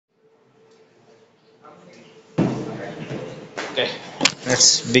Okay,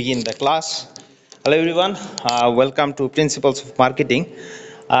 let's begin the class. Hello everyone, welcome to Principles of Marketing.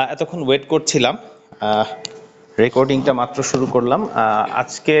 এতক্ষণ wait করছিলাম, রেকর্ডিংটা মাত্র শুরু করলাম।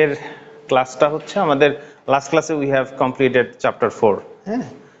 আজকের ক্লাসটা হচ্ছে আমাদের লাস্ট ক্লাসে উই হ্যাভ কমপ্লিটেড চ্যাপ্টার 4। হ্যাঁ,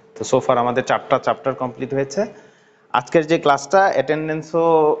 তো সোফার আমাদের 4টা চ্যাপ্টার কমপ্লিট হয়েছে। আজকের যে ক্লাসটা অ্যাটেন্ডেন্সও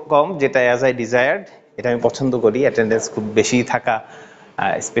কম, যেটা অ্যাজ আই ডিজায়ার্ড, এটা আমি পছন্দ করি। অ্যাটেন্ডেন্স খুব বেশি থাকা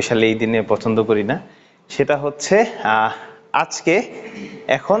স্পেশালি এই দিনে পছন্দ করি না। সেটা হচ্ছে আজকে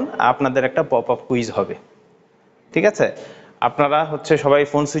এখন আপনাদের একটা পপ আপ কুইজ হবে, ঠিক আছে? আপনারা হচ্ছে সবাই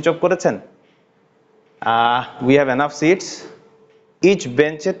ফোন সুইচ অফ করেছেন। We have enough seats, each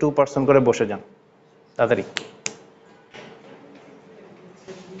বেঞ্চে 2 পার্সন করে বসে যান তাড়াতাড়ি।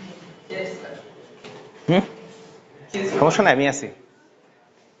 সমস্যা নাই, আমি আছি।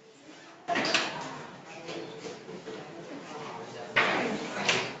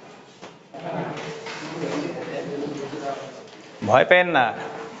 ভয় পেন না,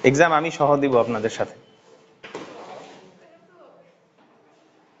 এক্সাম আমি সহ দিব আপনাদের সাথে।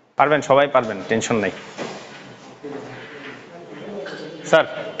 পারবেন, সবাই পারবেন, টেনশন নাই। স্যার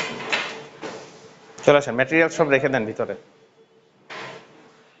চলে আসেন, ম্যাটেরিয়াল সব রেখে দেন ভিতরে।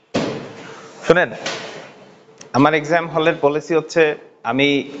 শুনেন, আমার এক্সাম হলের পলিসি হচ্ছে আমি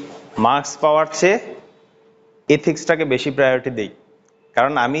মার্কস পাওয়ার চেয়ে এথিক্সটাকে বেশি প্রায়োরিটি দিই।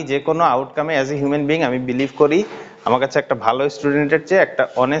 কারণ আমি যে কোনো আউটকামে অ্যাজ এ হিউম্যান বিং আমি বিলিভ করি আমার কাছে একটা ভালো স্টুডেন্টের চেয়ে একটা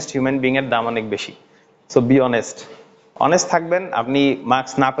অনেস্ট হিউম্যান বিংয়ের দাম অনেক বেশি। সো বি অনেস্ট, অনেস্ট থাকবেন। আপনি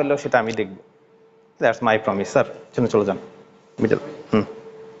মার্কস না পেলেও সেটা আমি দেখব। That's my promise. স্যার চলে যান মিডল।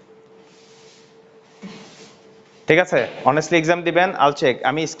 ঠিক আছে, অনেস্টলি এক্সাম দিবেন। আল চেক,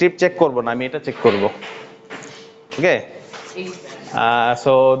 আমি স্ক্রিপ্ট চেক করব না, আমি এটা চেক করব। ওকে,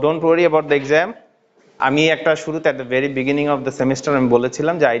 so don't worry about the exam. আমি একটা শুরুতে at the very beginning of the semester আমি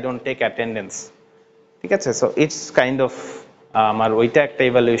বলেছিলাম যে আই ডোন্ট টেক অ্যাটেন্ডেন্স, ঠিক আছে? সো ইটস কাইন্ড অফ আমার ওইটা একটা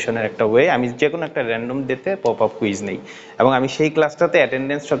ইভ্যালুয়েশনের একটা ওয়ে। আমি যে কোনো একটা র্যান্ডম ডেতে পপ আপ কুইজ নেই, এবং আমি সেই ক্লাসটাতে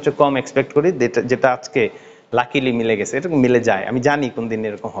অ্যাটেন্ডেন্স সবচেয়ে কম এক্সপেক্ট করি, যেটা আজকে লাকিলি মিলে গেছে। এটা মিলে যায়, আমি জানি কোন দিন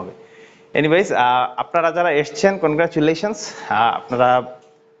এরকম হবে। এনিওয়েজ, আপনারা যারা এসছেন কনগ্রাচুলেশনস, আপনারা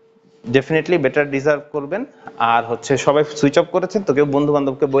ডেফিনেটলি বেটার ডিজার্ভ করবেন। আর হচ্ছে সবাই সুইচ অফ করেছেন তো কেউ বন্ধু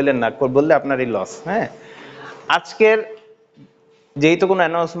বান্ধবকে বললেন না, বললে আপনারই লস। হ্যাঁ, আজকের যেই তো কোনো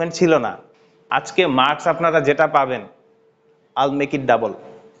অ্যানাউন্সমেন্ট ছিল না, আজকে মার্কস আপনারা যেটা পাবেন আল মেক ইট ডাবল,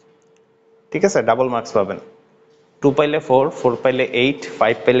 ঠিক আছে? ডাবল মার্কস পাবেন। 2 পাইলে 4, 4 পাইলে 8,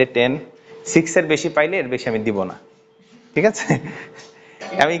 5 পাইলে 10, 6 এর বেশি পাইলে এর বেশি আমি দিব না, ঠিক আছে?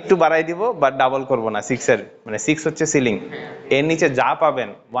 আমি একটু বাড়াই দিব, বাট ডাবল করব না 6 এর, মানে 6 হচ্ছে সিলিং। এর নিচে যা পাবেন,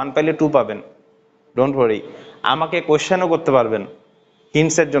 1 পাইলে 2 পাবেন, ডোন্ট ওয়ারি। আমাকে কোশ্চেনও করতে পারবেন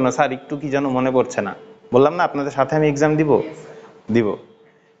হিন্টসের জন্য, স্যার একটু কি যেন মনে পড়ছে না। বললাম না আপনাদের সাথে আমি এক্সাম দিব।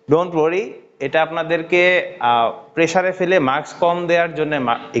 ডোন্ট ওয়ারি, এটা আপনাদেরকে প্রেসারে ফেলে মার্কস কম দেওয়ার জন্য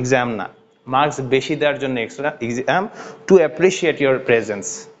এক্সাম না, মার্কস বেশি দেওয়ার জন্য exam, two appreciate your presence.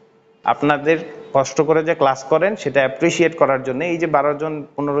 আপনাদের কষ্ট করে যে ক্লাস করেন সেটা অ্যাপ্রিসিয়েট করার জন্য এই যে 12 জন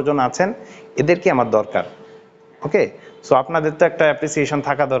 15 জন আছেন, এদেরকে আমার দরকার। ওকে, সো আপনাদের তো একটা অ্যাপ্রিসিয়েশন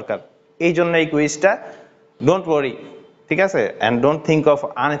থাকা দরকার, এই জন্য এই কুইজটা। ডোন্ট ওয়ারি, ঠিক আছে? And don't think of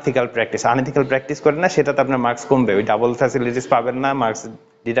unethical practice. Unethical practice করেন না, সেটাতে আপনার মার্কস কমবে, ওই ডাবল ফ্যাসিলিটিস পাবেন না, মার্কস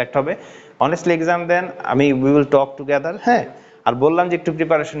ডিডাক্ট হবে। Honestly exam then, we will talk together. হ্যাঁ, আর বললাম যে একটু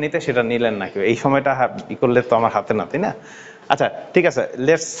প্রিপারেশন নিতে, সেটা নিলেন না কেউ। এই সময়টা ই করলে তো আমার হাতে না, তাই না? আচ্ছা ঠিক আছে,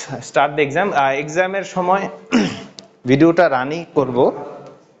 লেটস স্টার্ট দ্য এক্সাম। এক্সামের সময় ভিডিওটা রানই করব।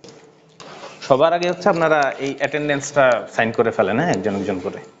 সবার আগে হচ্ছে আপনারা এই অ্যাটেন্ডেন্সটা সাইন করে ফেলেন, হ্যাঁ, একজন একজন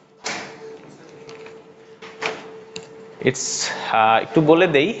করে। ইটস একটু বলে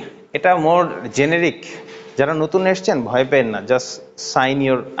দেই, এটা মোর জেনেরিক। যারা নতুন এসছেন ভয় পেন না, জাস্ট সাইন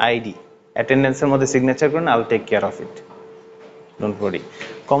ইউর আইডি, অ্যাটেন্ডেন্সের মধ্যে সিগনেচার করুন, I will take care of it, don't worry.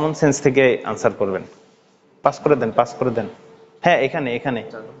 Common sense থেকে আনসার করবেন। পাস করে দেন। হ্যাঁ, এখানে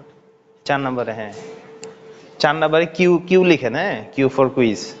 4 নম্বরে, হ্যাঁ 4 নম্বরে কিউ লিখেন, হ্যাঁ, কিউ ফর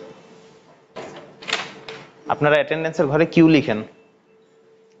কুইজ। আপনারা অ্যাটেন্ডেন্সের ঘরে কিউ লিখেন।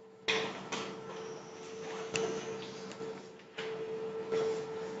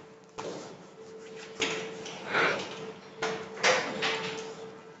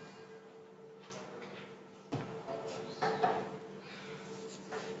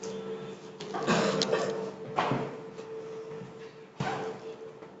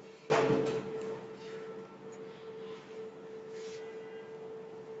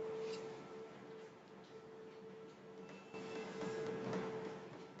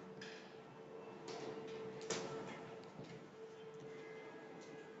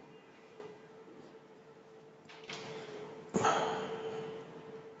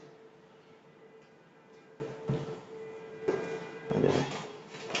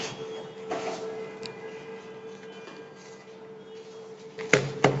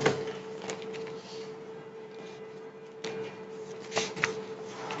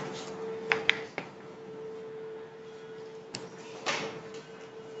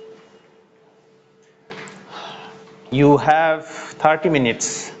 You have 30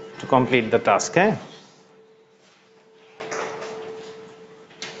 minutes to complete the task.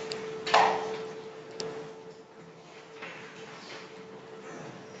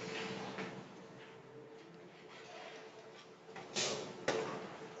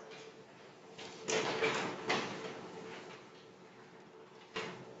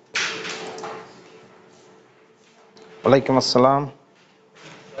 ওয়ালাইকুম আসসালাম।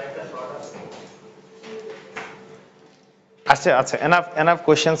 আচ্ছা আচ্ছা, এনাফ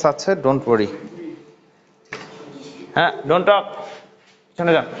কোয়েশ্চেন্স আছে, ডোন্ট ওয়ারি। হ্যাঁ, ডোন্ট টক,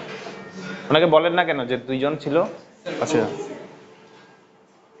 শুনে যান। ওনাকে বলেন না কেন যে দুইজন ছিল? আচ্ছা,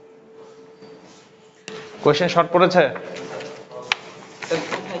 কোয়েশ্চেন শর্ট পড়েছে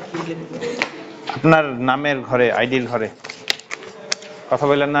আপনার নামের ঘরে, আইডির ঘরে। কথা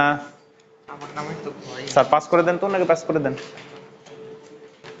বললেন না স্যার? পাস করে দেন তো, ওনাকে পাস করে দেন।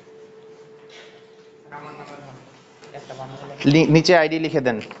 নিচে আইডি লিখে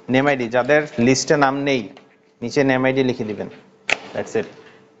দেন, নেম আইডি। যাদের লিস্টে নাম নেই নিচে নেম আইডি লিখে দিবেন, দ্যাটস ইট।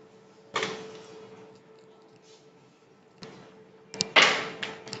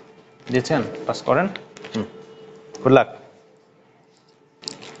 দিয়েছেন? পাস করেন। Good luck.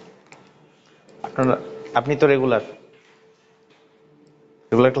 আপনারা, আপনি তো রেগুলার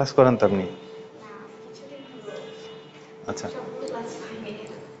ক্লাস করেন তো আপনি? আচ্ছা,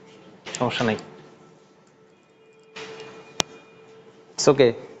 সমস্যা নাই। It's okay,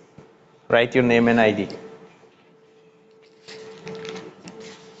 right your name and ID.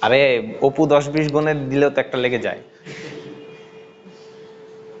 আরে অপু 10-20 গুণে দিলেও তো একটা লেগে যায়।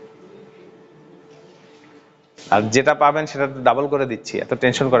 আর যেটা পাবেন সেটা তো ডাবল করে দিচ্ছি, এত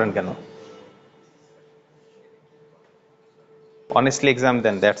টেনশন করেন কেন? Honestly exam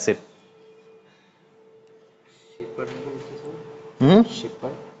then, that's it.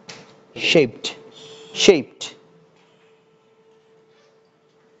 Shaped. Shaped.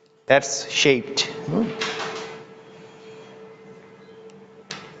 That's shaped.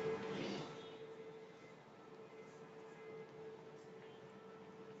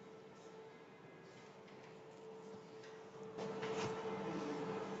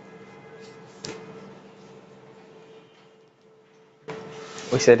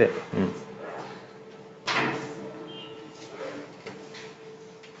 We said it.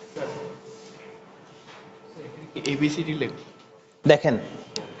 ABCD লেখ। দেখেন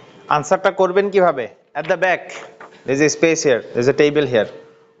আনসারটা করবেন কিভাবে। at the back there is a space here, there is a table here,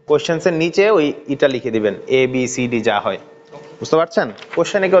 questions এর নিচে ওই এটা লিখে দিবেন, a b c d যা হয়। বুঝতে পারছেন?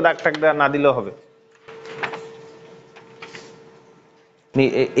 কোশ্চেনে কেউ দাগ টাগ না দিলেও হবে। আপনি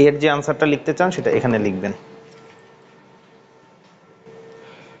এর যে আনসারটা লিখতে চান সেটা এখানে লিখবেন।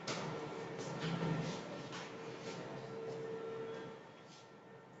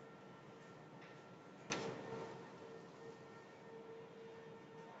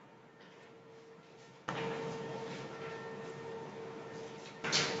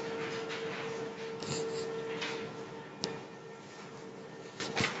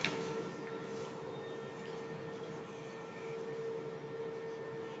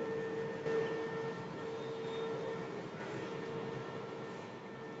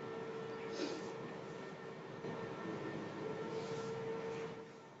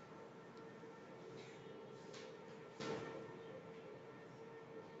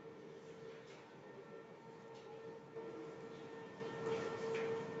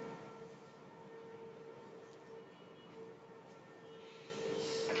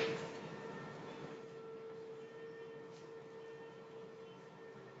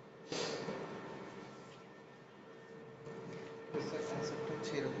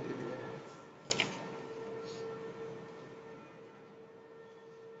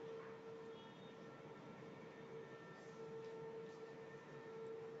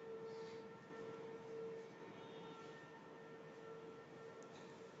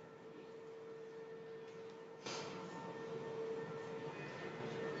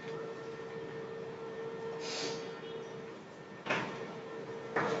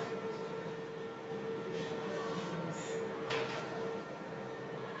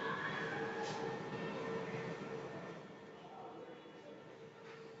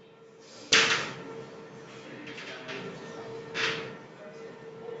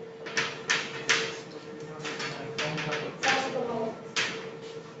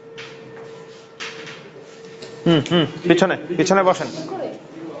 পিছনে পিছনে বসেন।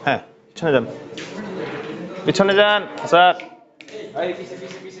 হ্যাঁ, পিছনে যান, পিছনে যান স্যার।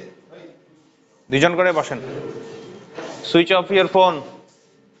 দুইজন করে বসেন। Switch off your phone.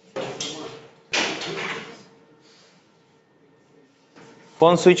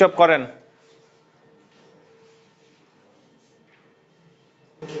 Phone switch off করেন।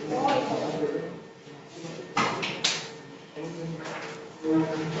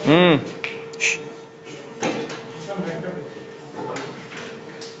 হুম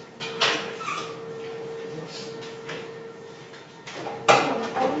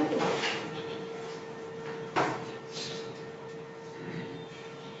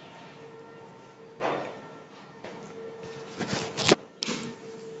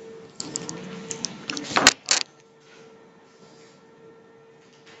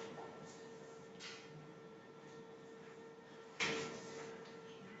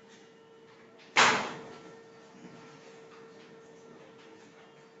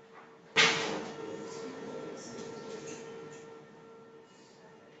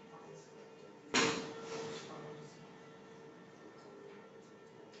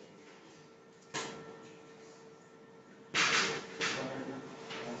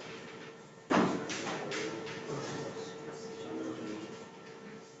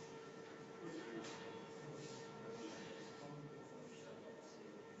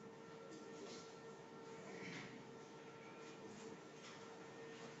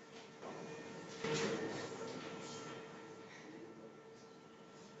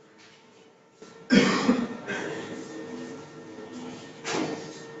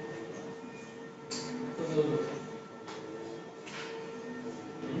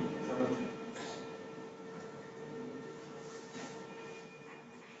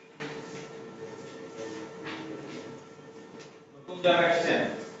নতুন যারা আসছেন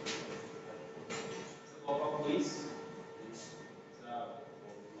Popup quiz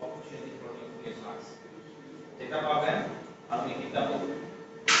opportunity for you to get marks যেটা পাবেন আপনি কিতা বলবেন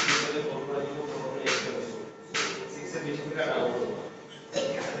কিভাবে ফোর করে দিব ফোর করে এক্স করে দিব 6 এর বেশি করে ডাবল করব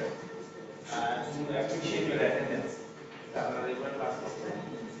to appreciate your attendance আপনারা রেগুলার ক্লাস করছেন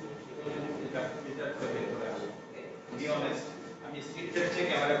এগুলো যদি এটা করে বের করে আসেন to be honest আমি স্ক্রিপ্টের চেয়ে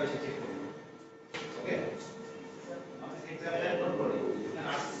ক্যামেরা বেশি চেক করব ওকে আমি এক্সাম দেন নোট করে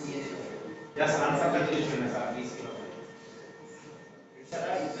জাস্ট আনসারটা জিজ্ঞেস করেন স্যার প্লিজ কি হবে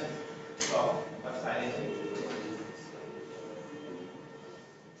এছাড়া you can stop but silently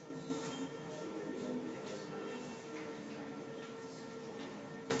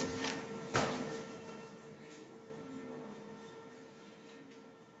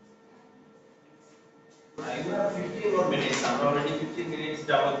I have 15 more minutes. আমরা already 15 minutes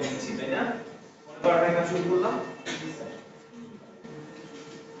যাবত দিচ্ছি তাই না মনে করার টাইম শুরু করলাম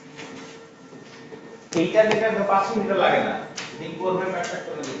এইটা দেখে 5 মিনিট লাগে না লিংক করবেন একটা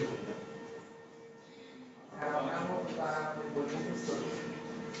করে দিবেন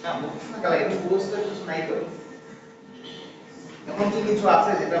না মুখস্থ না গেলে একটু বুঝতে কিছু নাই তো এমন কি কিছু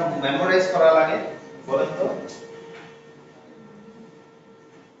আছে যেটা মেমোরাইজ করা লাগে বলেন তো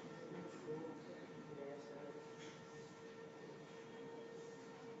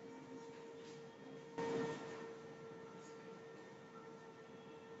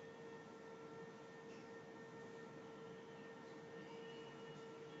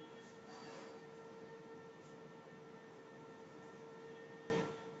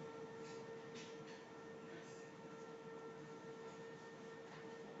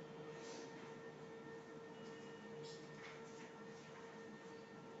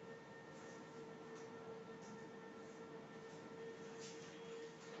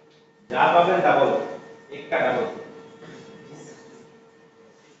যা পাবেন তা বলো একটা ডাবল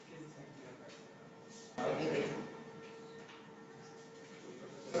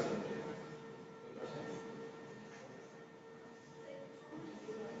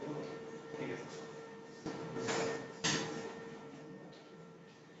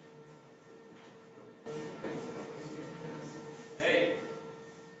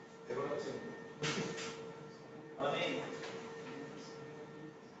এই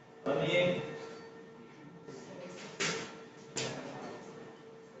দেখো আমি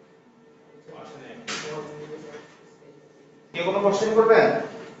কে কোনো কোশ্চেন করবেন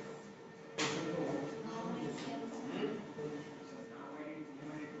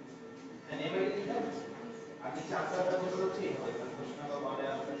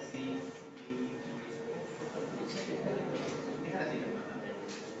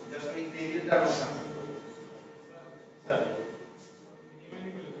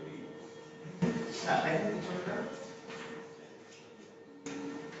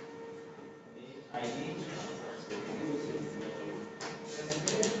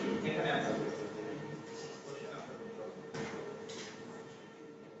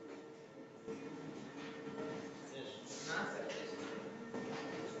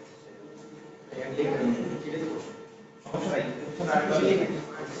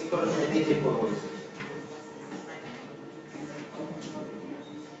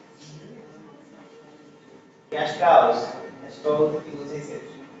Cash cows, stole কি বুঝাইছে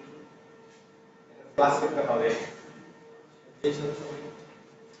ক্লাস করতে হবে।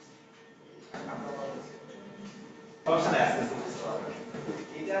 সমস্যা নাই, আস্তে আস্তে।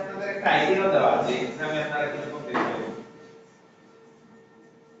 এটা আপনাদের একটা আইডিয়া দেওয়া যে এক্সামে আপনারা কিরকম দেখবেন।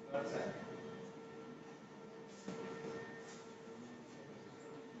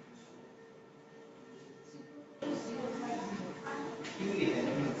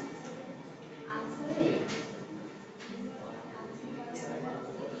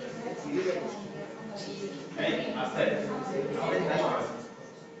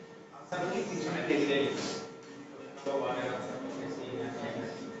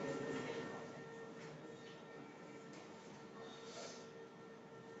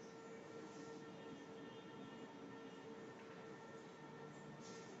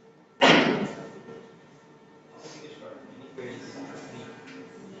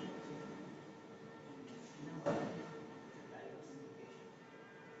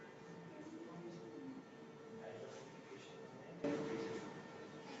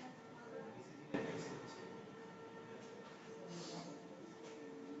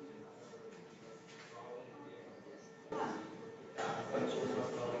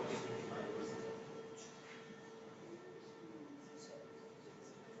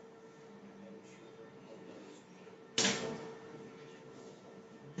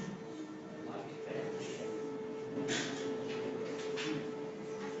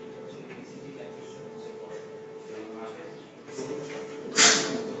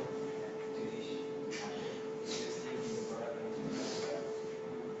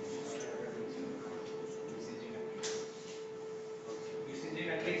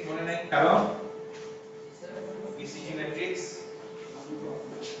 মনে নাই কারণ বিসিজি ম্যাট্রিক্স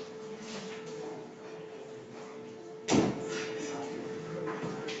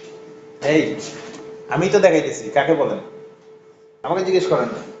এই আমি তো দেখাইতেছি, কাকে বলেন আমাকে জিজ্ঞেস করেন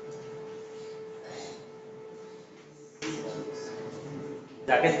না।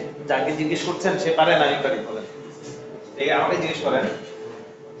 যাকে যাকে জিজ্ঞেস করছেন সে পারে না, আমি পারি, বলেন। এই আমাকে জিজ্ঞেস করেন।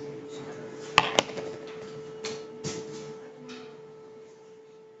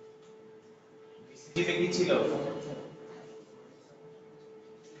 বিসিজিতে কি ছিল?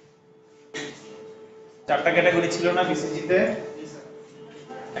 চারটা ক্যাটাগরি ছিল না বিসিজিতে?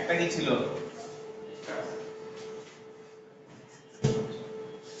 একটা কি ছিল?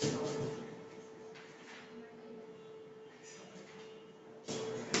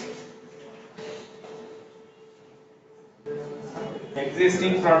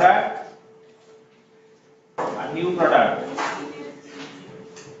 এক্সিস্টিং প্রোডাক্ট আর নিউ প্রোডাক্ট।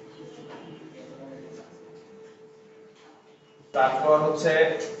 তারপর হচ্ছে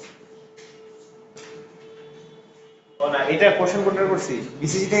ও না, এটা কোশ্চেন কোনটা করছি?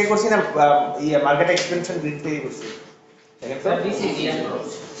 বিসিজি থেকে করছি না মার্কেট এক্সপেনশন গ্রিড থেকে করছি? দেখেন তো বিসিজি অ্যাপ্রোচ।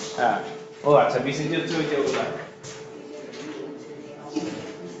 হ্যাঁ, ও আচ্ছা, বিসিজি হচ্ছে ওই যে ওগুলা।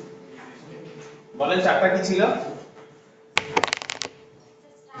 বলেন চারটা কি ছিল?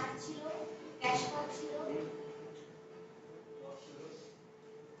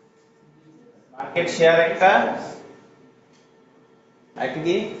 মার্কেট শেয়ার একটা, আরেকটা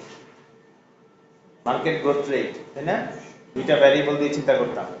কি মার্কেট গ্রোথ রেট, তাই না? দুইটা ভ্যারিয়েবল দিয়ে চিন্তা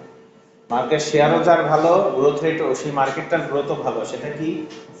করতাম। মার্কেট শেয়ারও যার ভালো, গ্রোথ রেটও, সেই মার্কেটটার গ্রোথও ভালো, সেটা কি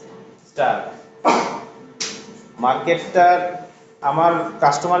স্টার। মার্কেটটার আমার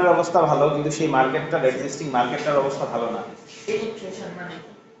কাস্টমারের অবস্থা ভালো, কিন্তু সেই মার্কেটটার এক্সিস্টিং মার্কেটটার অবস্থা ভালো না।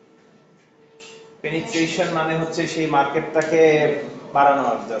 পেনিট্রেশন মানে হচ্ছে সেই মার্কেটটাকে বাড়ানো,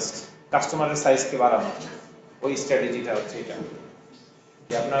 আর জাস্ট কাস্টমারের সাইজকে বাড়ানো, ওই স্ট্র্যাটেজিটা হচ্ছে এটা।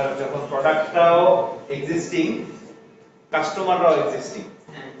 যে আপনার যখন প্রোডাক্টটাও এক্সিস্টিং, কাস্টমাররাও এক্সিস্টিং।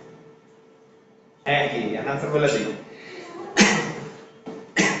 হ্যাঁ, কি আনসার বলে দিই।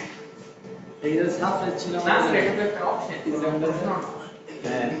 এইটা সাবজেক্ট ছিল না, এটা তো একটা অপশন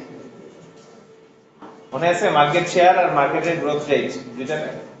হ্যাঁ, মনে আছে মার্কেট শেয়ার আর মার্কেটের গ্রোথ রেট যেটা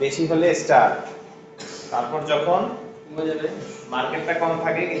বেশি হলে স্টার, তারপর যখন মার্কেটটা কম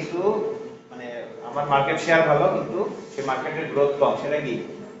থাকে কিন্তু মানে আমার মার্কেট শেয়ার ভালো কিন্তু সেই মার্কেটের গ্রোথ কম, সেটা কি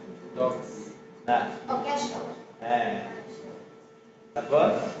না? হ্যাঁ, তারপর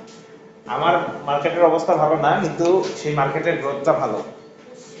আমার মার্কেটের অবস্থা ভালো না কিন্তু সেই মার্কেটের গ্রোথটা ভালো।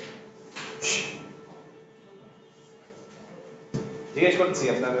 জিজ্ঞেস করছি,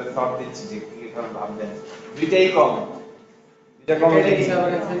 আপনাদের থট দিচ্ছি যে কি ভাবে ভাববেন। দুইটাই কম, দুইটা কম হলে কি?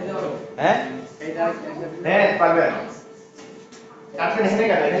 হ্যাঁ হ্যাঁ, পারবেন। কাটবেন এখানে,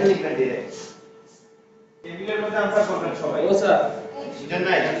 কাটবেন এখানে, লিখবেন ডিরেক্ট টেবিলের মধ্যে আনসার করবেন সবাই। ও স্যার, এটা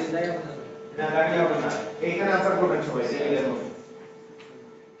নাই না, লাগলে হবে না, এইখানে আনসার করবেন সবাই টেবিলের মধ্যে।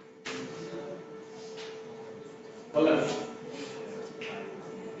 বলেন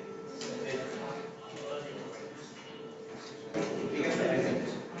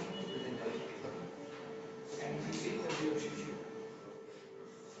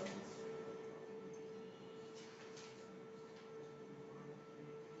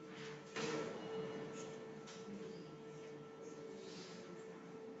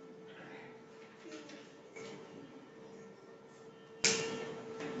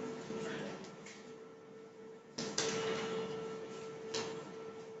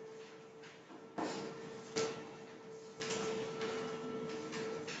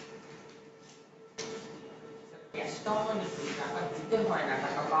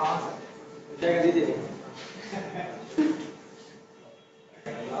জায়গা দিতে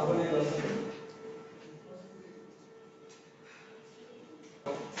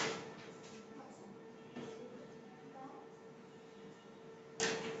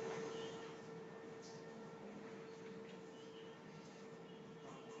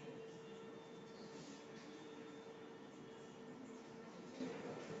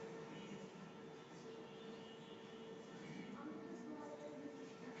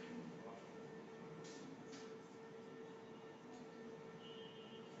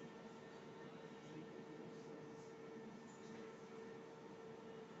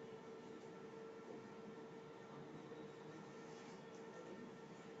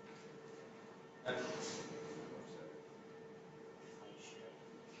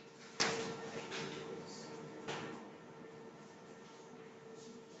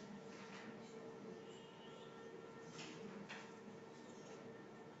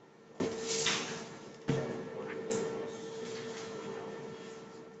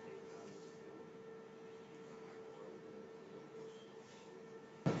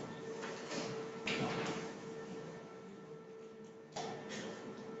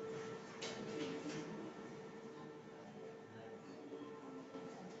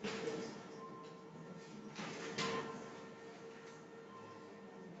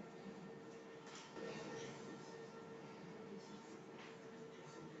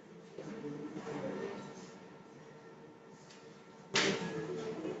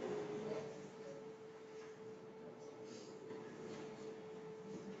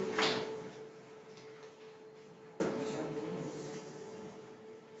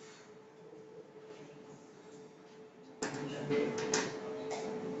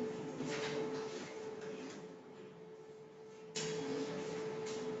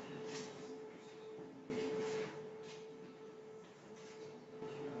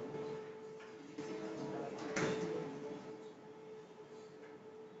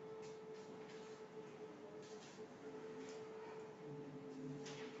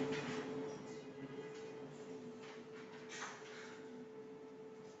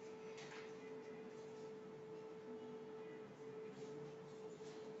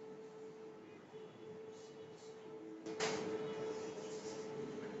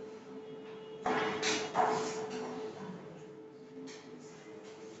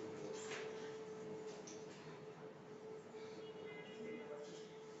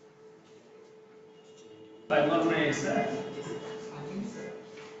Five more minutes, sir.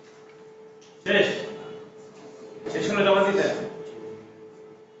 শেষ শেষ করে জমা দিতে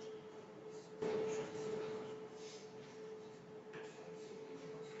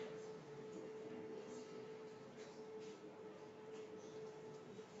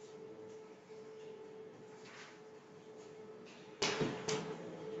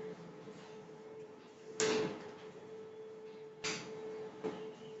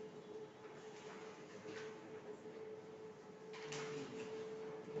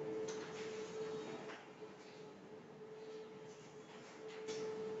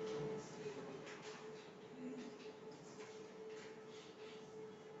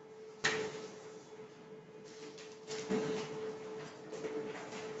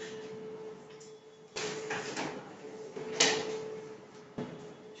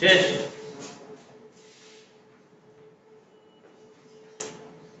শেষ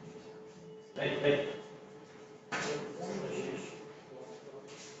এই এই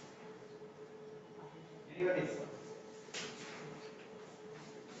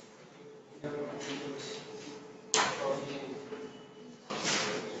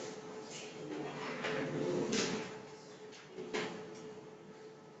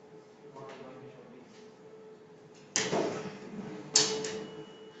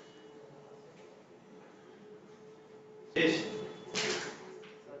শেষ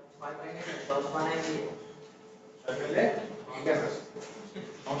দশ বানাই দিয়ে তাহলে ঠিক আছে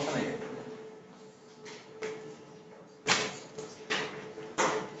সমস্যা নাই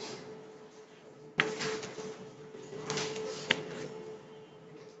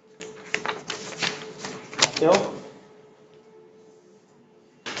কেউ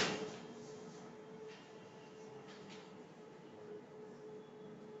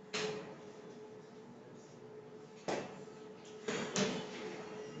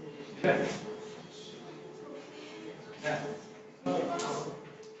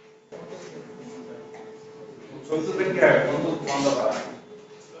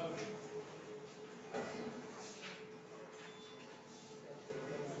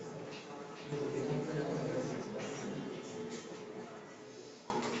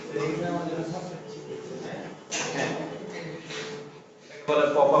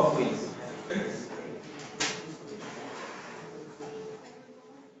pop-up quiz.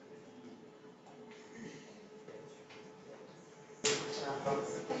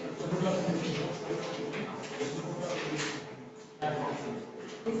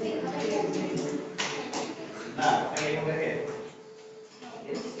 না, এই দেখে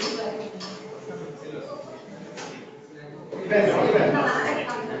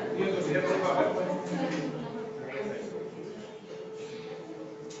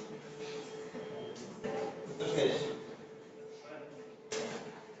শেষ।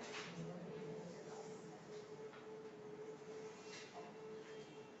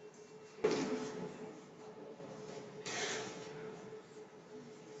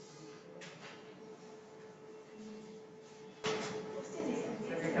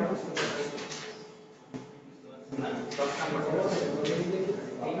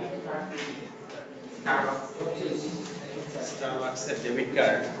 Starbucks এর ডেবিট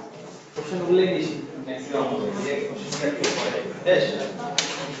কার্ড কোশ্চেন গুলো বেশি ম্যাক্সিমাম দিয়ে কোশ্চেনটা একটু পড়ে বেশ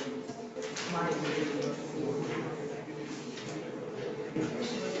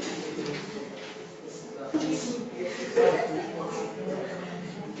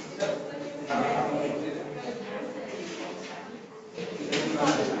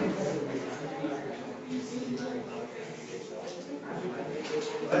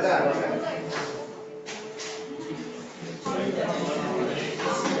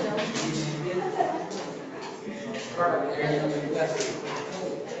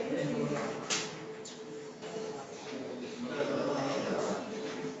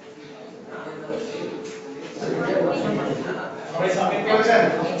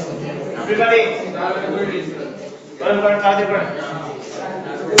everybody করেন কাজ করেন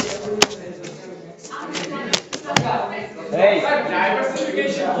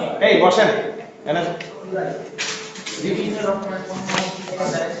এই বসেন এনে বিভিন্ন রকমের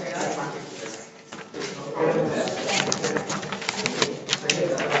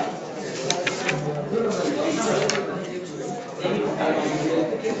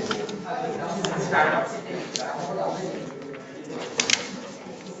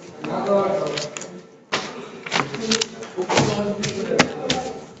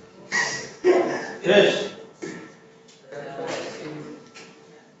শেষ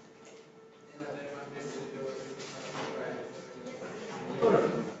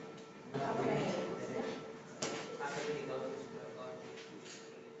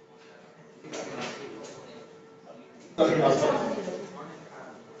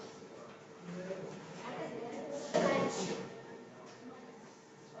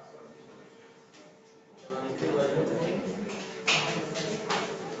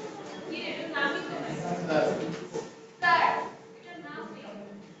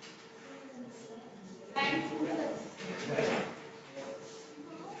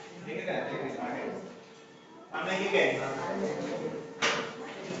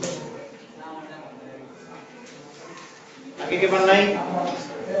आगे के बनना ही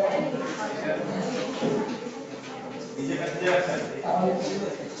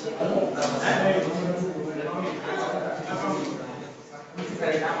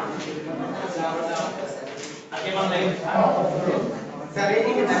आगे बनना ही सर ये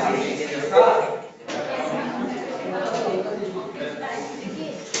कितना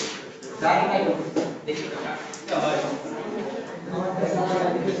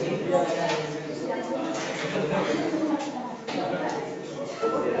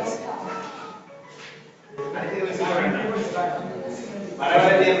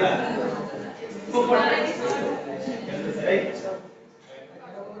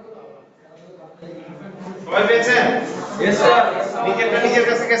সবাই পেয়েছেন? Yes sir. নিজেরটা নিজের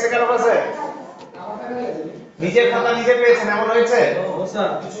কাছে কেসে গেল কাছে? নিজের খাতা নিজে পেয়েছেন এমন হয়েছে? ও স্যার।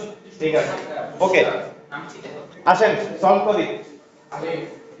 ঠিক আছে। ওকে। আসেন সলভ করি।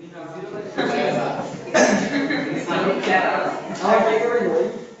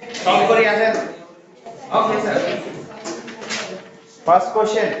 সলভ করি আসেন। Okay sir. First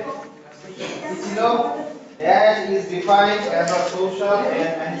question. Dash is defined as a social and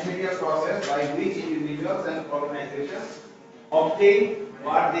managerial process by which individuals and organizations obtain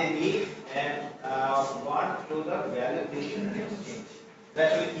what they need and want through the value creation exchange.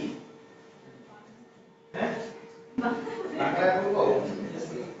 That's the key. বাংলায় বলবো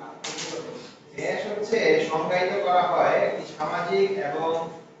dash হচ্ছে সংজ্ঞায়িত করা হয় একটি সামাজিক এবং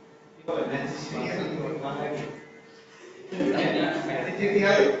কি বলে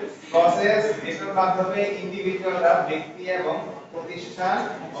ম্যানেজেরিয়াল প্রসেস যেটার মাধ্যমে ইন্ডিভিজুয়ালরা ব্যক্তি এবং প্রতিষ্ঠান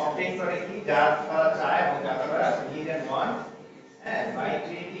অবটেইন করে কি যা তারা চায় এবং যা তারা need and want by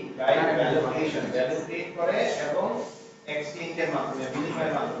creating value create করে এবং এক্সচেঞ্জের মাধ্যমে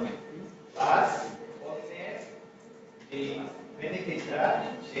বিনিময়ের মাধ্যমে প্লাস অন্যের যে বেনিফিটটা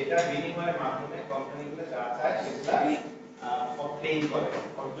সেটা বিনিময়ের মাধ্যমে কোম্পানিগুলো যা চায় সেটা অবটেইন করে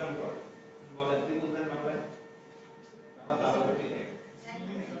অর্জন করে বলেন তুই বুঝলেন না বলেন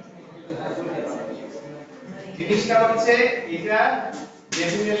জিনিসটা হচ্ছে এটা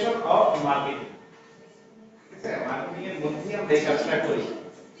ডেফিনেশন অফ মার্কেটিং ঠিক আছে মার্কেটিং এর মধ্যে আমরা এই কাজটা করি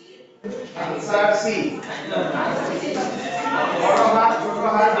আনসার সি বড় হাত ছোট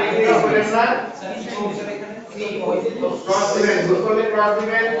হাত দেখে বলেন না সি ক্রস দিবেন ভুল করলে ক্রস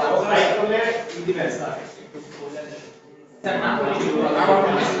দিবেন রাইট করলে দিবেন স্যার না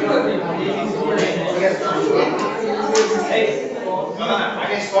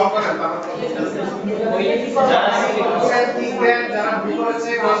আগে সলভ করেন তারপর যারা সিকুয়েন্স লিখবেন যারা ভুল করেছে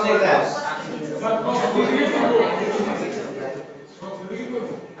ক্রস করে দেন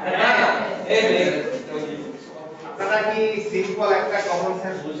আপনারা কি সিম্পল একটা কমন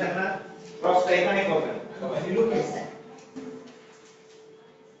সেন্স বুঝেন না ক্রসটা এখানে করবেন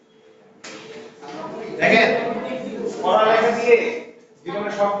দেখেন পড়ালেখা দিয়ে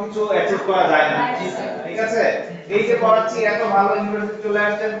জীবনে সবকিছু অ্যাচিভ করা যায় না ঠিক আছে এই যে পড়াচ্ছি এত ভালো ইউনিভার্সিটি চলে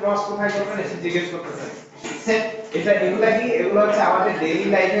আসছেন ক্রস কোথায় করবেন এসে জিজ্ঞেস করতেছেন এটা এগুলা কি এগুলো হচ্ছে আমাদের ডেইলি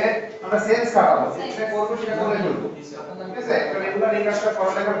লাইফে আমরা সেন্স কাটাবো এটা করব সেটা করে ফেলবো ঠিক আছে একটা রেগুলার এই কাজটা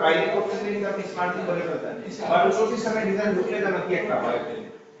পড়ালেখার বাইরে করতে গেলে কিন্তু আপনি স্মার্টলি করে ফেলতেন আর প্রতিষ্ঠানে ডিজাইন ঢুকলে যেন কি একটা হয়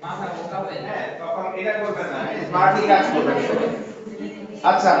মাথা বোকা হয়ে হ্যাঁ তখন এটা করবেন না স্মার্টলি কাজ করবেন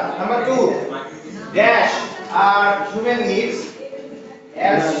আচ্ছা number 2 dash are human needs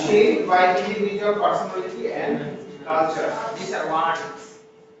as shaped by individual personality and culture these are what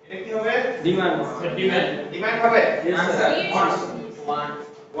এটা কি হবে ডিমান্ড ডিমান্ড হবে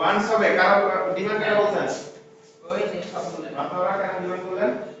ওয়ান্স হবে কারণ ডিমান্ড কেন বলছেন ওই যে সব বলেন আপনারা কেন ডিমান্ড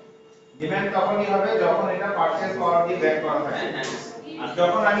বলেন ডিমান্ড তখনই হবে যখন এটা পারচেজ পাওয়ার দিয়ে ব্যাক করা থাকে আর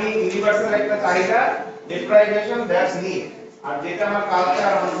যখন আমি ইউনিভার্সাল একটা চাহিদা ডেপ্রাইভেশন দ্যাটস নিড আর যেটা আমার কালচার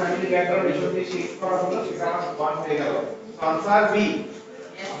আমার ফ্যামিলি ব্যাকগ্রাউন্ড এসব দিয়ে শিফট করা হলো সেটা আমার ওয়ান হয়ে গেল আনসার বি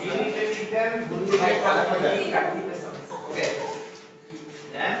ইউনিটেড দেন বুদ্ধি টাইপ করা হয়ে যায় ওকে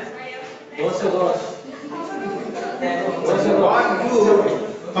দেন what do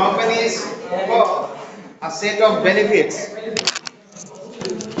companies call a set of benefits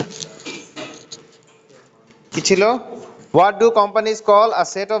কি ছিল what do companies call a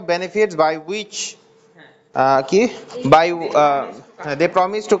set of benefits by which they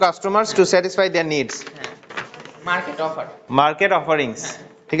promise to customers to satisfy their needs market offerings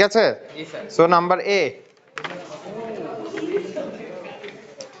ঠিক আছে so number A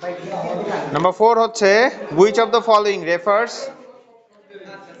number 4 হচ্ছে which of the following refers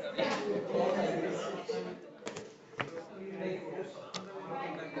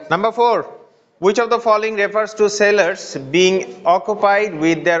number 4 which of the following refers to sellers being occupied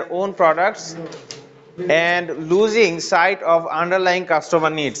with their own products and losing sight of underlying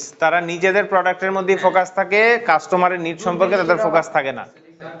customer needs তারা নিজেদের প্রোডাক্টের মধ্যে focus থাকে কাস্টমারের need সম্পর্কে তাদের focus থাকে না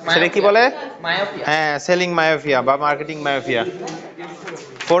সেটা কি বলে মায়োপিয়া হ্যাঁ সেলিং মায়োপিয়া বা মার্কেটিং মায়োপিয়া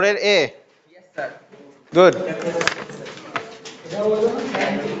 4 এর A good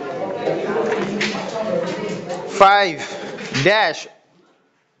 5 dash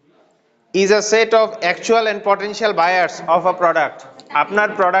is a set of actual and potential buyers of a product আপনার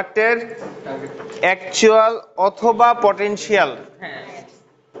প্রোডাক্টের অ্যাকচুয়াল অথবা পটেনশিয়াল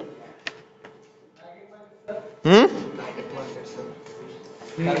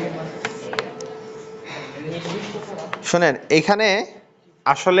শুনেন এখানে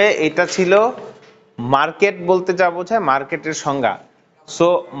আসলে এটা ছিল মার্কেট বলতে যা বোঝায় মার্কেটের সংজ্ঞা সো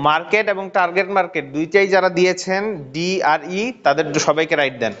মার্কেট এবং টার্গেট মার্কেট দুইটাই যারা দিয়েছেন ডি আর ই তাদের সবাইকে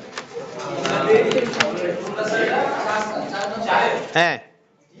রাইট দেন হ্যাঁ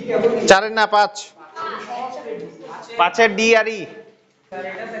 4 এর না 5 5 এর ডি আর ই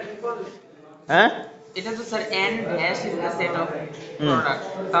হ্যাঁ এটা তো sir and dash is the set of product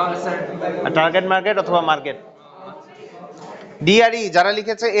তাহলে স্যার টার্গেট মার্কেট অথবা মার্কেট ডি আর ই যারা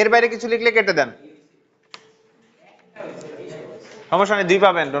লিখেছে এর বাইরে কিছু লিখলে কেটে দেন সমস্যা নেই 2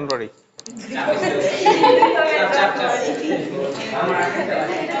 পাবেন don't worry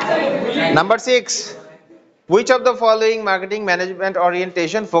Number 6 which of the following marketing management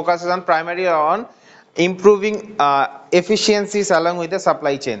orientation focuses on primarily on improving efficiencies along with the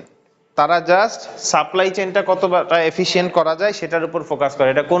supply chain তারা জাস্ট সাপ্লাই চেইনটা কতটা এফিশিয়েন্ট করা যায় সেটার উপর ফোকাস করে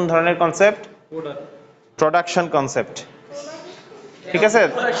এটা কোন ধরনের কনসেপ্ট প্রোডাকশন কনসেপ্ট ঠিক আছে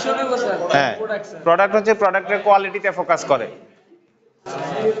হ্যাঁ প্রোডাক্ট হচ্ছে প্রোডাক্টের কোয়ালিটিতে ফোকাস করে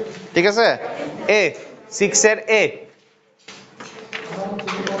ঠিক আছে A 6 এর A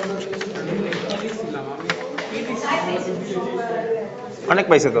অনেক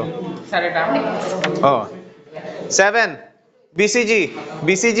পাইছে তো। স্যার এটা আমি ও 7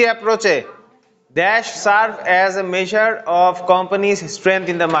 BCG approach dash serve as a measure of company's strength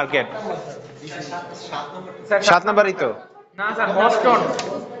in the market. Sir 7 নাম্বারই তো। না স্যার বস্টন,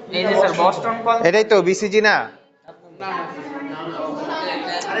 এই যে স্যার বস্টন কল এটাই তো BCG না?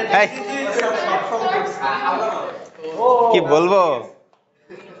 এই, কি বলবো,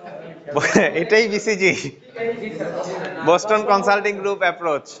 এটাই BCG, Boston consulting group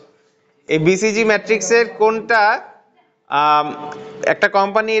approach. এই BCG ম্যাট্রিক্সের কোনটা একটা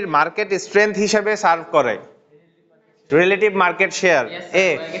কোম্পানির মার্কেট স্ট্রেংথ হিসেবে সার্ভ করে? রিলেটিভ মার্কেট শেয়ার, এ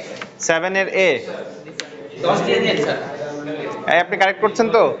 7 এর এ। 10 দিয়ে দেন স্যার। এই আপনি কারেক্ট করছেন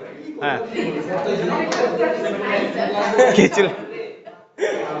তো? হ্যাঁ কি ছিল?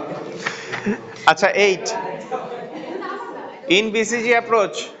 আচ্ছা 8 ইন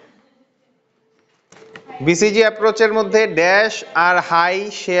BCG অ্যাপ্রোচের মধ্যে dash R high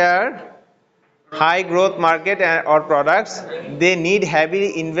share, high growth market or products, they need heavy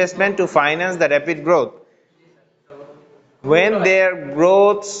investment to finance the rapid growth. When their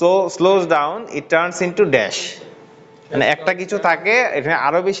growth slows down, it turns into dash. মানে একটা কিছু থাকে এখানে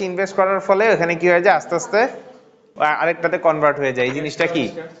আরো বেশি ইনভেস্ট করার ফলে এখানে কি হয়ে যায়, আস্তে আস্তে আরেকটাতে কনভার্ট হয়ে যায়। এই জিনিসটা কি?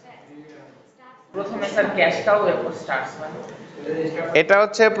 প্রথমে স্যার ক্যাশ কাউ এরপর স্টার্টস মানে এটা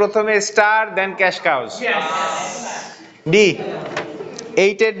হচ্ছে প্রথমে স্টার দেন ক্যাশ কাউস। ডি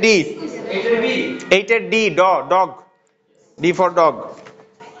 8 এর ডি, 8 এর D dog, D for dog.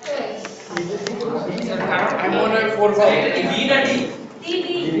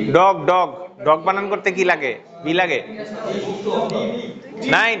 Dog dog dog বানান করতে কি লাগে? বি লাগে।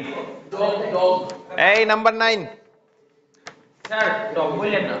 9 এই নাম্বার 9। স্যার ডগ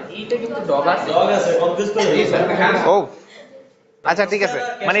বললেন না, এইটা কিন্তু ডগ আছে। ও আচ্ছা ঠিক আছে,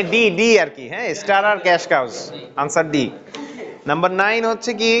 মানে ডি ডি আর কি। হ্যাঁ স্টার আর cash cows, answer D. Number 9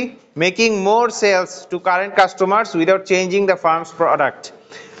 হচ্ছে কি making more sales two current customers without changing the farms product.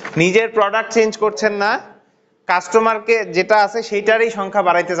 নিজের প্রোডাক্ট চেঞ্জ করছেন না, কাস্টমারকে যেটা আছে সেইটারই সংখ্যা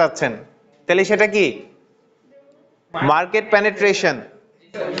বাড়াইতে চাচ্ছেন, তাহলে সেটা কি? Market penetration.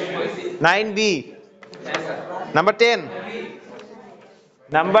 9B।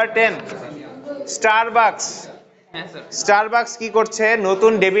 Number 10 Starbucks. হ্যাঁ স্যার। স্টারবাকস কি করছে?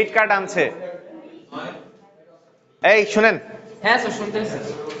 নতুন ডেবিট কার্ড আনছে। এই শুনেন, হ্যাঁ স্যার শুনতেছি।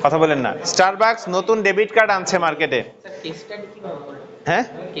 কথা বলেন না। স্টারবাকস নতুন ডেবিট কার্ড আনছে মার্কেটে। স্যার কেস স্টাডি কিভাবে করবেন? হ্যাঁ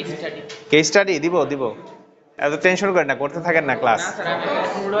কেস স্টাডি কেস স্টাডি দিব, এত টেনশন করেন না, করতে থাকেন না ক্লাস। না স্যার, আমি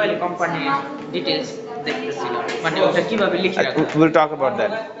নুর-A-Alam কোম্পানির ডিটেইলস দেখতেছিলাম, মানে ওটা কিভাবে লিখে রাখা। Will talk about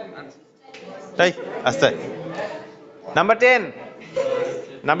that. তাই আস্তে। নাম্বার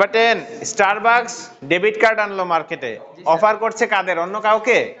 10 স্টারবাকস ডেবিট কার্ড আনলো মার্কেটে, অফার করছে কাদের? অন্য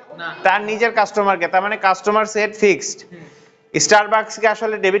কাউকে? না। তার নিজের কাস্টমারকে। তার মানে কাস্টমার সেট ফিক্সড। স্টারবাকস কি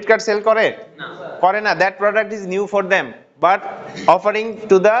আসলে ডেবিট কার্ড সেল করে? না। করে না। That product is new for them but offering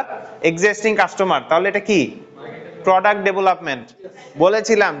to the existing customer. তাহলে এটা কি? Product development.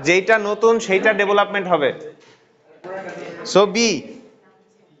 বলেছিলাম যেটা নতুন সেইটা ডেভেলপমেন্ট হবে। So B.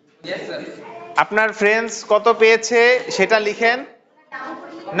 Yes sir. আপনার ফ্রেন্ডস কত পেয়েছে সেটা লিখেন।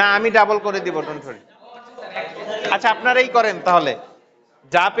 না আমি ডাবল করে দিব, ডোন্ট ওয়ারি। আচ্ছা আপনারাই করেন তাহলে,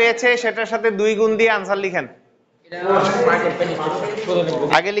 যা পেয়েছে সেটার সাথে 2 গুণ দিয়ে আনসার লিখেন। এটা মার্কেট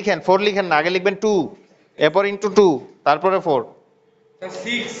পেনিট্রেশন। আগে লিখেন 4 লিখেন না, আগে লিখবেন 2, এরপর ইনটু 2, তারপরে 4।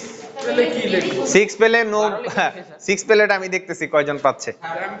 6 পেলে নো, 6 পেলে আমি দেখতেছি কয়জন পাচ্ছে।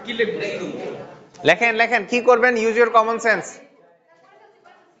 আমি কি লিখব? লেখেন কি করবেন? Use your common sense.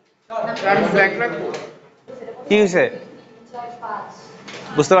 আমি ব্ল্যাঙ্ক রাখবো। কি হয়েছে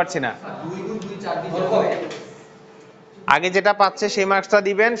বুঝতে পারছি না। আগে যেটা পাচ্ছে সেই মার্কসটা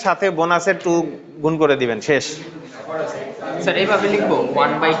দিবেন, সাথে বোনাসের 2 গুণ করে দিবেন, শেষ। স্যার এইভাবে লিখবো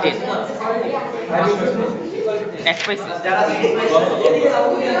 1/10 এক পাইছে।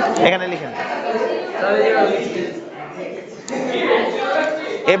 এখানে লিখেন,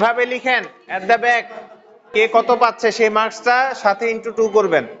 এভাবে লিখেন এট দ্য ব্যাক। কে কত পাচ্ছে সেই মার্কসটা সাথে ইনটু 2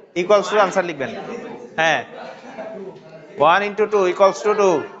 করবেন, ইকুয়ালস টু আনসার লিখবেন। হ্যাঁ 1 × 2 ইকুয়ালস টু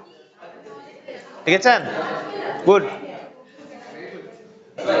 2। ঠিক আছে, গুড।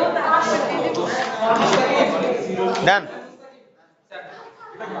 ডান।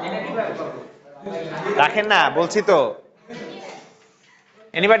 রাখেন না বলছি তো।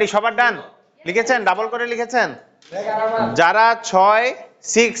 এনিবডি সবার ডান? লিখেছেন? ডাবল করে লিখেছেন? যারা 6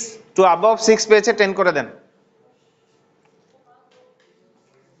 6 টু অ্যাবভ 6 পেয়েছে 10 করে দেন।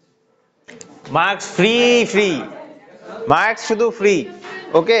 মার্কস ফ্রি, মার্কস শুধু free.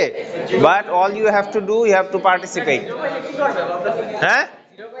 Okay, but all you have to do, you have to participate. হ্যাঁ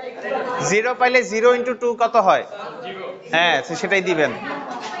 0 পাইলে 0 × 2 কত হয়? হ্যাঁ সেটাই দিবেন।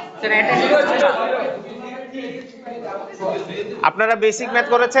 স্যার অ্যাটেন্ডেন্স আপনারা বেসিক ম্যাথ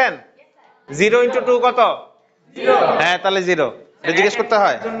করেছেন? 0 × 2 কত? হ্যাঁ তাহলে 0। এটা জিজ্ঞেস করতে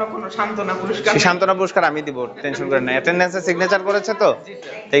হয়? জন্য কোনো সান্ত্বনা পুরস্কার সেই সান্ত্বনা পুরস্কার আমি দিব, টেনশন করেন না। অ্যাটেন্ডেন্সে সিগনেচার করেছে তো?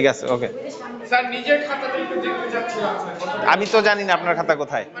 ঠিক আছে, ওকে। স্যার নিজের খাতাটা একটু দেখতে চাচ্ছিলাম স্যার। আমি তো জানি না আপনার খাতা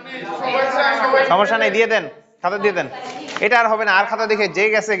কোথায়। মানে সবাই সমস্যা নেই, দিয়ে দেন, খাতা দিয়ে দেন। এটা আর হবে না, আর খাতা দেখে যে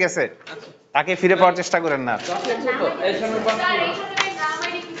গেছে গেছে, তাকে ফিরে পাওয়ার চেষ্টা করেন না।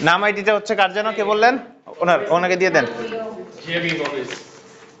 নাম আইডিটা হচ্ছে কার যেন, কে বললেন? ওনাকে দিয়ে দেন।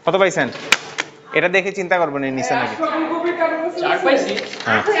 কত পাইছেন? এটা দেখে চিন্তা করবেন এই নিচে নাকি। 4 পাইছি।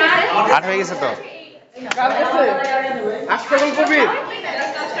 হ্যাঁ 8 হয়ে গেছে তো। কার কাছে? আশফাকুল কবির।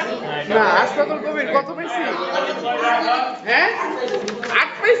 না আশফাকুল কবির কত পাইছি? হ্যাঁ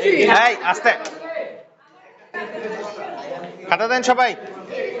 8 পাইছি। এই আস্তে, খাতা দেন সবাই।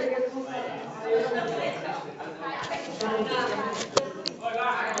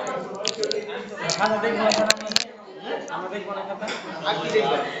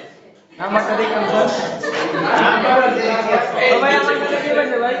 নাম্বারটা দেখুন স্যার। সবাই আমার কাছে দিয়ে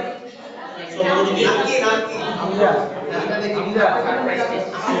বসে ভাই।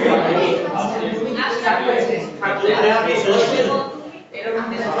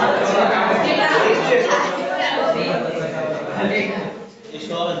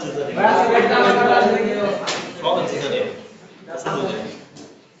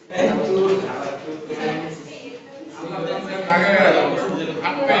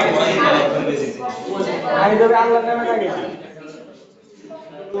 আমি তবে আল্লাহর নামে থাকি।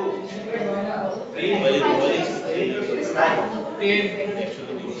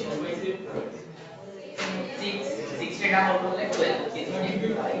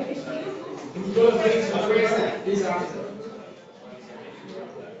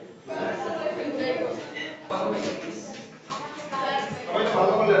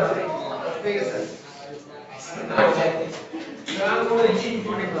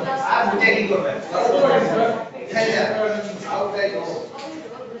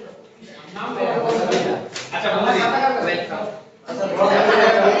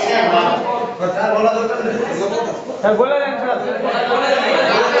 স্যার বলে দেন স্যার।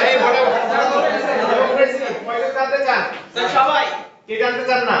 সবাই কে জানতে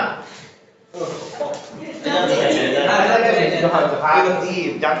চান না?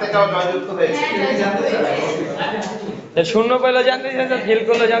 জানতে চাও জয়যুক্ত হয়েছে। শূন্য পেলে জানতে চাইছে, ফেল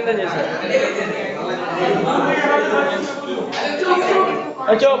করলে জানতে চাইছে।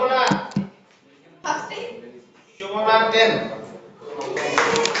 চুপ। সুমনা 10,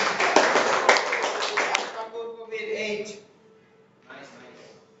 কবির 8,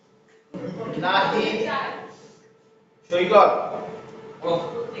 নাহিদ, সৈকত,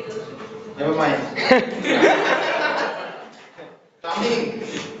 never mind, তামিম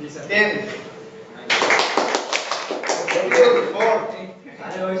 10, রবিউল 4,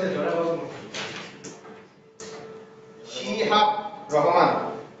 শিহাব রহমান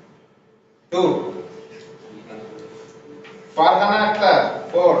 2, ফারহানা আক্তার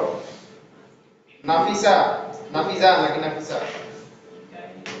 4, নাফিজা নাকি নাফিসা,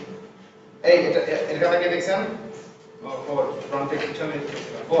 এই এটা নাকি দেখছেন 4 ফ্রন্টে পিছনে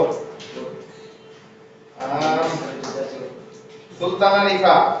 4, Sultana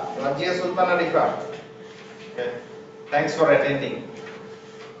Rifa, Razia Sultana Rifa, thanks for attending.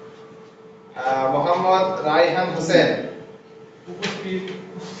 Mohammad Raihan Hossain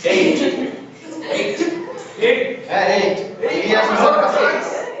 8, হ্যাঁ 8, ইলিয়াস হোসেন কাসিম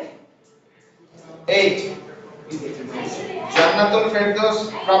 8, জান্নাতুল ফেরদৌস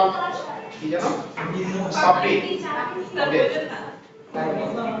কি জানো সাপি, ওকে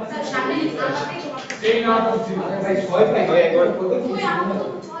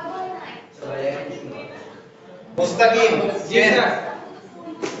মুস্তাকিম 10,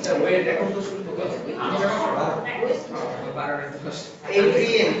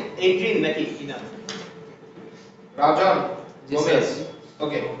 Adrian নাকি কি নাম, রাজন গোমেজ,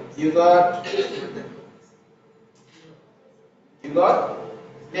 ওকে you got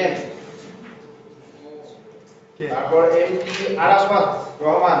 10, তারপর এমটি আরাফাত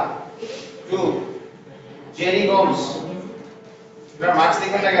রহমান 2, জেরি গোমস, আপনার মার্কস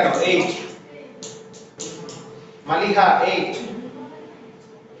দেখবেন না কেন 8, মালিহা 8,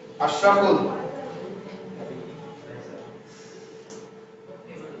 আশরাফুল,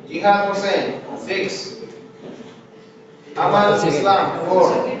 জিহাদ হোসেন 6, আমান ইসলাম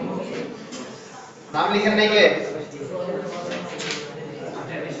 4, নাম লিখেন নাই কে?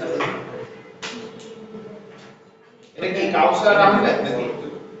 এটা কি কাউসার আহমেদ নাকি?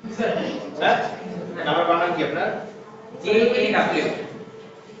 হ্যাঁ নামের বানান কি আপনার? AAW.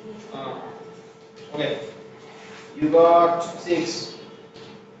 Okay. You got 6.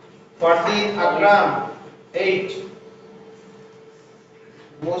 14 Akram. 8.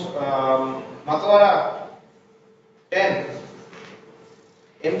 Matwara. 10.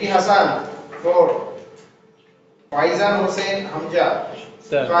 MD Hassan. 4. Faizan Hussain Hamza.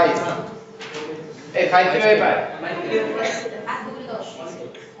 5. Hey, 5 কিভাবে পায়?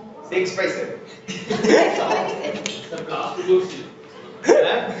 6 পাইছে।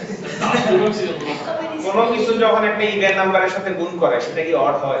 কোন কিছু যখন একটা ইভেন নাম্বারের সাথে গুণ করে সেটা কি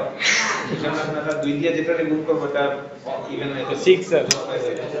অড হয়? সেজন্য আপনারা 2 দিয়ে যেটা গুণ করবে এটা ইভেন হয়ে যাবে 6 স্যার।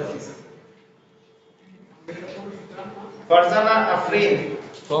 ফারজানা আফরিন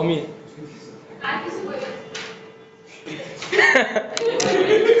টমি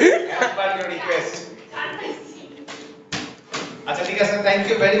একবার your request আচ্ছা ঠিক আছে thank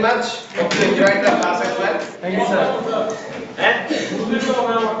you very much hope you enjoyed the class as well thank you sir হ্যাঁ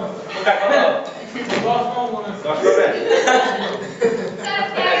ওটা কত 10 করবেন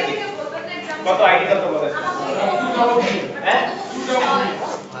কত আইডি কত বলেন হ্যাঁ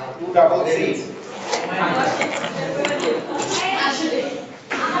 233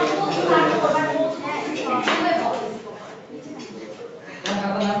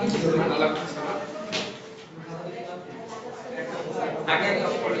 আগে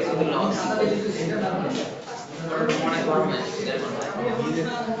লস মনে করবে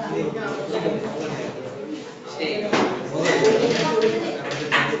সেই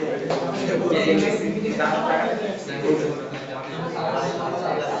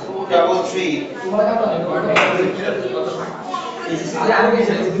double three.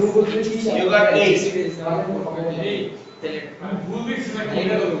 You got 8.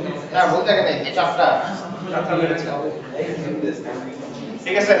 না বলতে গেলে চারটা মেরেছে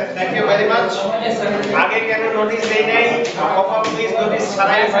ঠিক আছে থ্যাংক ইউ ভেরি মাচ আগে কেন নোটিস দেই নাই পপআপ প্লিজ নোটিস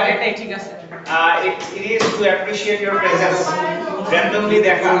ছাড়াই হয় এটাই ঠিক আছে it is to appreciate your presence randomly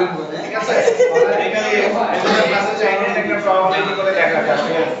দেখা ঠিক আছে এখানে রেগুলার ক্লাসে চাইলে একটা প্রবাবিলিটি করে দেখা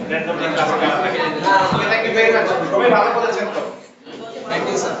আসলে randomly ক্লাসে কেন থাকে থ্যাংক ইউ ভেরি মাচ সবাই ভালো বলেছেন তো thank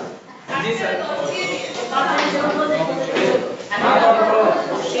you sir G sir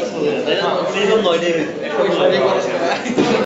এই জন্য